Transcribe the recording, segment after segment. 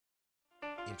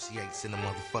MC8's in the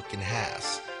motherfucking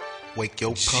house. Wake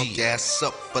your punk ass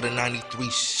up for the 93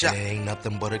 shot. It ain't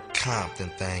nothing but a Compton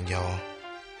thing, y'all.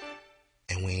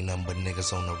 And we ain't nothing but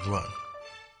niggas on the run.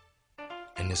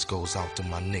 And this goes out to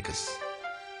my niggas.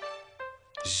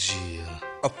 Yeah.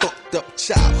 A fucked up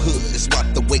childhood is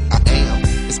right the way I am.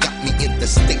 It's got me in the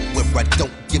state where I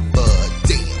don't give a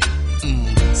damn.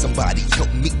 Somebody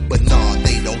help me, but nah,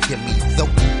 they don't hear me though.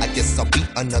 I guess I'll be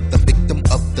another victim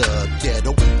of the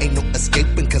ghetto. Ain't no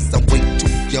escaping cause I'm way too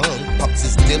young. Pops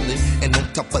is dealing, and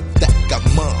on top of that got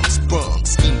mom sprung,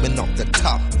 scheming off the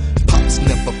top. Pops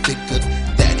never figured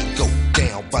that he'd go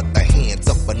down by the hands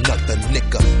of another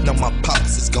nigga. Now my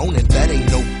pops is gone and that ain't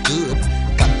no good.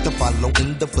 Got to follow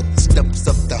in the footsteps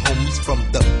of the homies from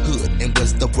the hood. And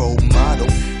where's the role model?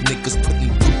 Niggas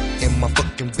putting fruit in my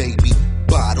fucking baby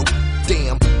bottle.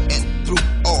 Damn, and through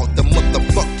all the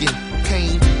motherfucking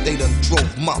pain, they done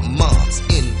drove my mom's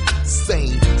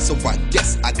insane. So I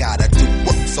guess I gotta do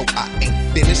work, so I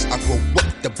ain't finished. I grow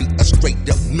up to be a straight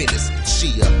up menace.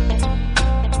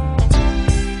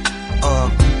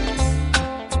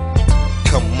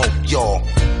 Come on, y'all.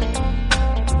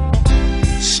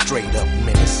 Straight up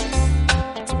menace.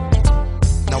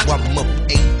 Now I'm of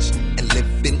age and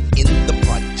living in the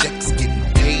projects, getting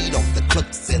paid off the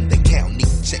clerks and the county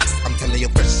checks. I'm telling you,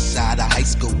 fresh out of high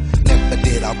school, never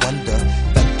did I wonder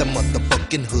that the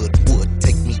motherfucking hood would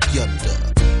take me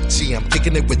under. Gee, I'm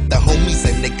kicking it with the homies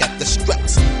and they got the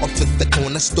straps off to the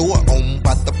corner store owned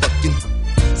by the fucking.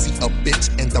 See a bitch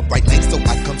in the right lane, so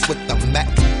I comes with the Mac.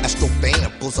 Astro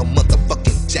Bam pulls a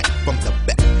motherfucking jack from the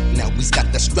back. Now we's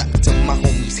got the strap to my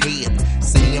homie's head,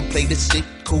 saying play this shit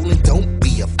cool and don't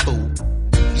be a fool.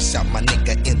 He shot my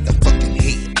nigga in the fucking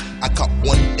head. I caught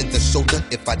one in the shoulder.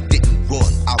 If I didn't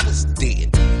run, I was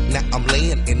dead. Now I'm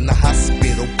laying in the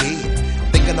hospital bed,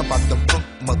 thinking about them punk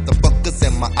motherfuckers,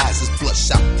 and my eyes is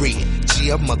bloodshot red.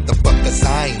 Yeah, motherfuckers,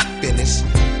 I ain't finished.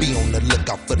 Be on the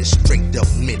lookout for the straight up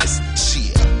menace.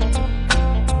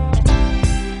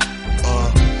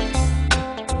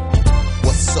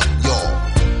 What's up, y'all?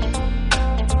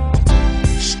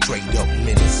 Straight up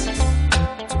menace.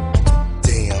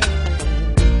 Damn.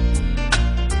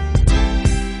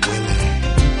 Really.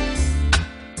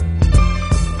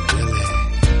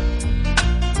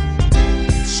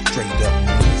 Straight up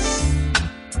menace.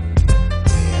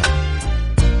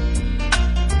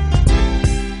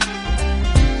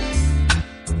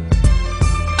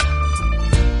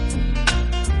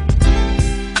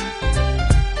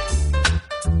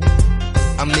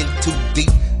 I'm in too deep.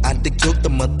 I done killed the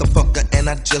motherfucker and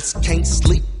I just can't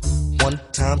sleep. One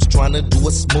time's trying to do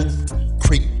a smooth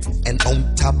creep, and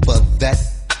on top of that,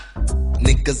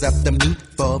 niggas after me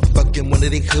for fucking one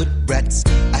of they hood rats.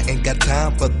 I ain't got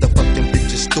time for the fucking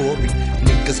bitch's story.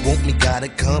 Niggas want me, gotta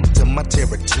come to my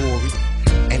territory,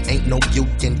 and ain't no you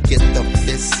can get the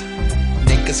fist.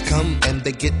 Niggas come and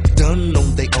they get done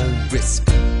on their own risk.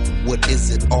 What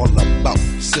is it all about?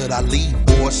 Should I leave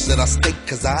or should I stay?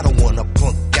 Cause I don't wanna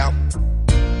punk out.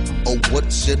 Oh,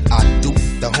 what should I do?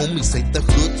 The homies say the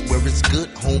hood's where it's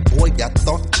good. Homeboy, I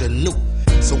thought you knew.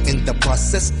 So in the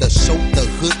process to show the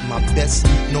hood my best.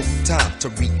 No time to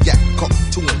react, caught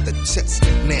two in the chest.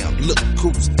 Now look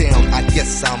who's down, I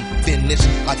guess I'm finished.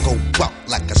 I go out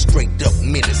like a straight up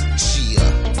menace.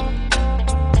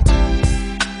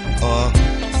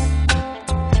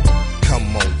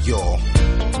 Come on, y'all.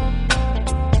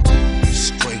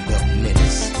 Straight up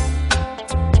menace.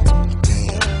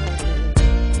 Damn.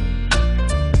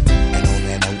 And on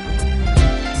that note,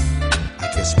 I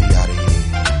guess we out of here.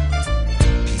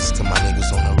 Peace to my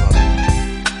niggas on the run.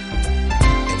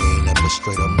 And they ain't nothing but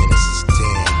straight up menaces.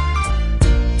 Damn.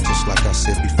 Just like I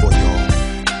said before, y'all,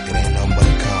 it ain't nothing but a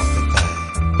Compton thing.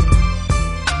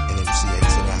 And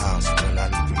MC8's in the house for the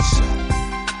 93 shot.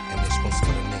 And this one's for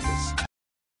the niggas.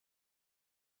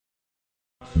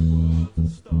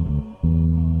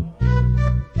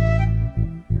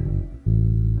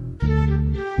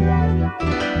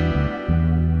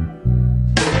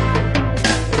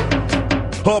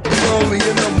 Up early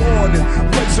in the morning,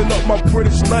 flexing up my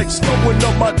British nights, throwing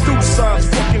up my do signs,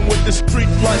 fucking with the street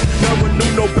life. Never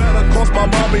knew no better, cause my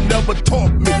mommy never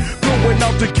taught me. Going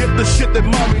out to get the shit that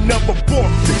mommy never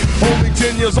bought me. Only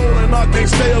 10 years old and I can't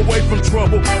stay away from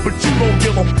trouble. But you don't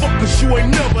give a fuck cause you ain't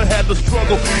never had the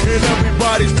struggle. And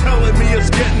everybody's telling me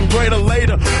it's getting greater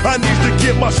later. I need to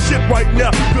get my shit right now,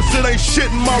 cause it ain't shit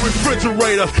in my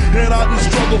refrigerator. And I done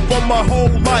struggled for my whole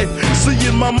life,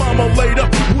 seeing my mama laid up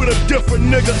with a different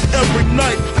nigga every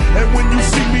night. And when you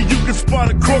see me, you can spot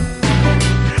a crook,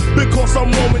 because I'm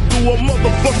roaming through a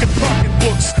motherfucking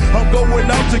pocketbooks. I'm going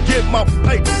out to get my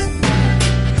papers,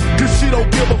 cause she don't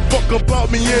give a fuck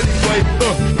about me anyway.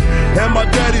 and my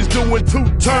daddy's doing 2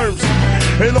 terms.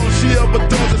 And all she ever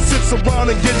does is sits around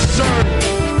and gets churned.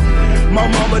 My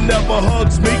mama never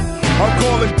hugs me. I'm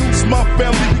calling Deuce my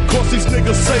family because these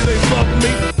niggas say they love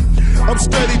me. I'm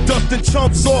steady dusting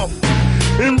chumps off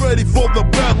and ready for the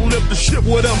battle if the shit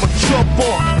would ever jump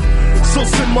off. So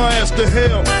send my ass to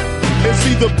hell. It's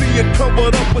either being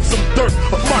covered up with some dirt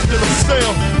or locked in a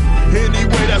cell.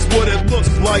 Anyway, that's what it looks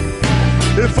like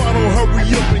if I don't hurry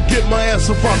up and get my ass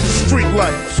up out the street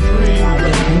light.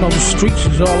 You know, the streets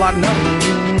is all I know.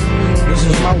 This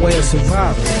is my way of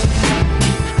surviving.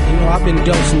 You know, I've been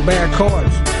dealt some bad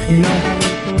cards, you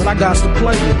know, but I got to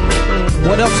play with.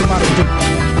 What else am I to do?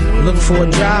 Look for a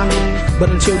job, but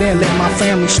until then, let my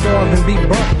family starve and be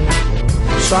broke.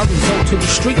 So I resort to the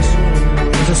streets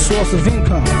as a source of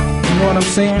income. You know what I'm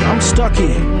saying? I'm stuck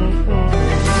here.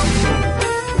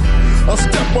 I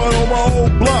step out on my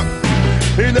old block,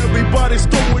 and everybody's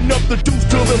throwing up the deuce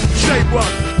to little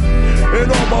J-Rock. And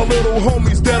all my little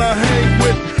homies that I hang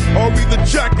with are either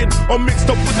jacking or mixed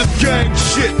up with this gang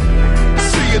shit.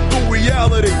 See it through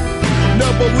reality,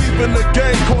 never leaving the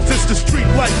game cause it's the street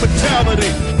life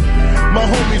mentality. My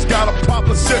homies got a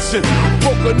proposition,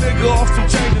 broke a nigga off some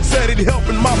change and said he'd help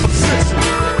in my position.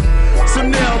 So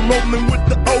now I'm rolling with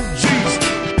the OGs,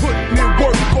 putting in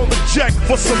work on the jack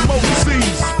for some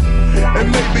OCs. And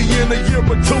maybe in a year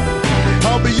or 2,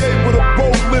 I'll be able to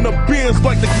roll in a Benz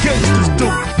like the gangsters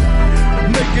do.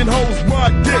 Making hoes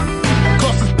ride dick,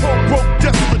 cause this poor broke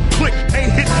desperate click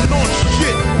ain't hitting on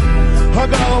shit. I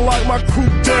gotta lock my crew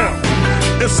down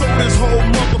and sew this whole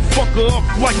motherfucker up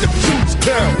like the Juice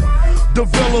Town.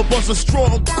 Develop us a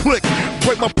strong click,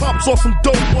 break my pops off some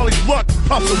dope while he's locked,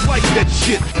 pops will like that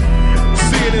shit.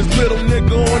 Seeing his little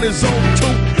nigga on his own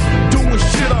too, doing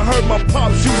shit I heard my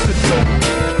pops used to do.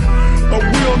 A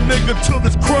real nigga to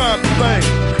this crime thing,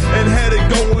 and had it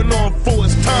going on for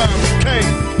his time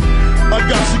came. I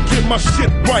got to get my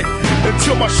shit right,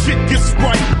 until my shit gets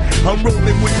right, I'm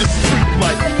rolling with the street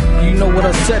light. You know what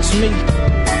upsets me?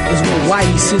 Is when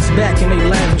Whitey sits back in they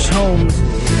lavish homes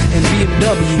and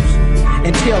BMWs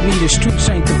and tell me the streets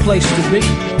ain't the place to be.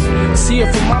 See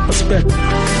it from my perspective,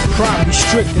 poverty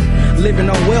stricken, living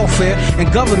on welfare,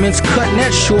 and government's cutting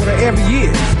that shorter every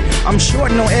year. I'm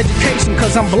shorting on education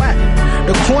cause I'm black.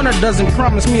 The corner doesn't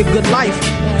promise me a good life,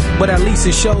 but at least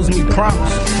it shows me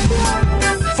promise.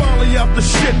 Finally out the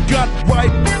shit got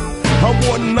right, I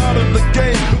wasn't out of the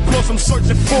game because I'm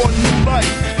searching for a new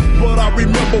life. But I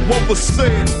remember what was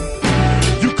said,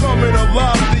 you coming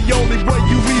alive, the only way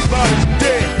you leave out is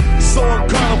dead. So I'm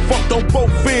kinda fucked on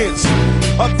both ends.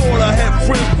 I thought I had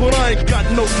friends, but I ain't got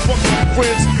no fucking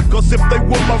friends. Cause if they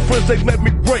were my friends, they'd let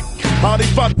me break. All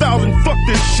these 5,000, fuck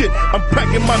this shit, I'm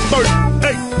packing my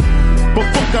 38. But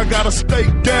fuck, I gotta stay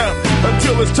down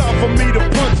until it's time for me to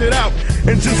punch it out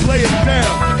and just lay it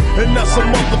down. And that's a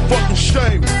motherfucking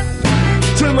shame.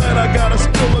 Tonight I gotta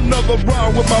steal another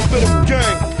round with my little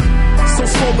gang. So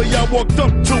slowly I walked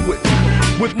up to it.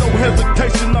 With no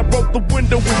hesitation, I broke the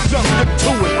window and jumped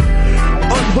into it.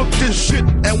 Unhooked this shit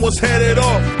and was headed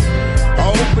off. I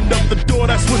opened up the door,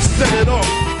 that's what set it off.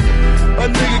 A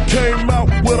nigga came out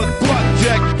with a Glock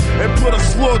jack and put a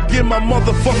slug in my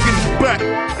motherfucking back.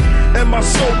 And my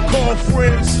so-called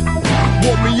friends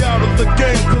want me out of the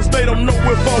game cause they don't know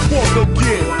if I walk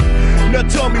again. Now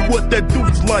tell me what that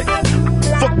dude's like.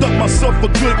 Fucked up myself for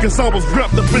good cause I was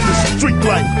wrapped up in the street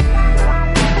light.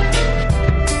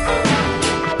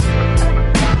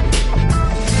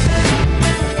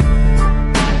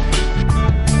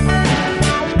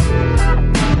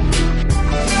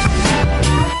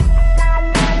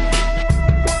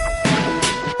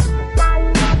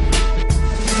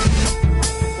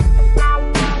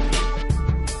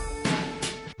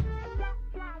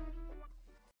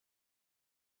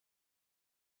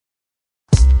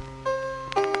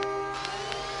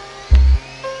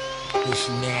 This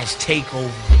man's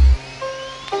takeover.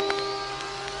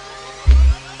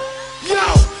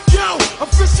 Yo,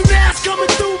 official ass coming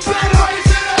through better.